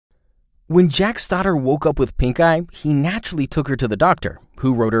When Jack's daughter woke up with pink eye, he naturally took her to the doctor,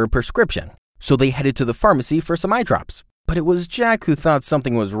 who wrote her a prescription. So they headed to the pharmacy for some eye drops. But it was Jack who thought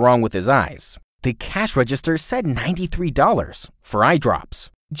something was wrong with his eyes. The cash register said $93 for eye drops.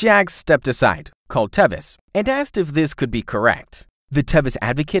 Jack stepped aside, called Tevis, and asked if this could be correct. The Tevis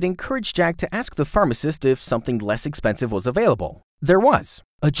advocate encouraged Jack to ask the pharmacist if something less expensive was available. There was,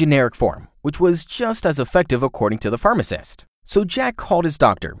 a generic form, which was just as effective according to the pharmacist. So Jack called his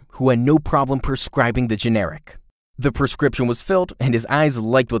doctor, who had no problem prescribing the generic. The prescription was filled and his eyes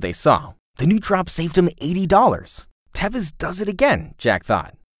liked what they saw. The new drop saved him $80. Tevis does it again, Jack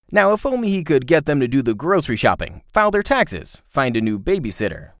thought. Now if only he could get them to do the grocery shopping, file their taxes, find a new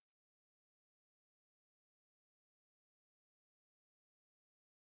babysitter.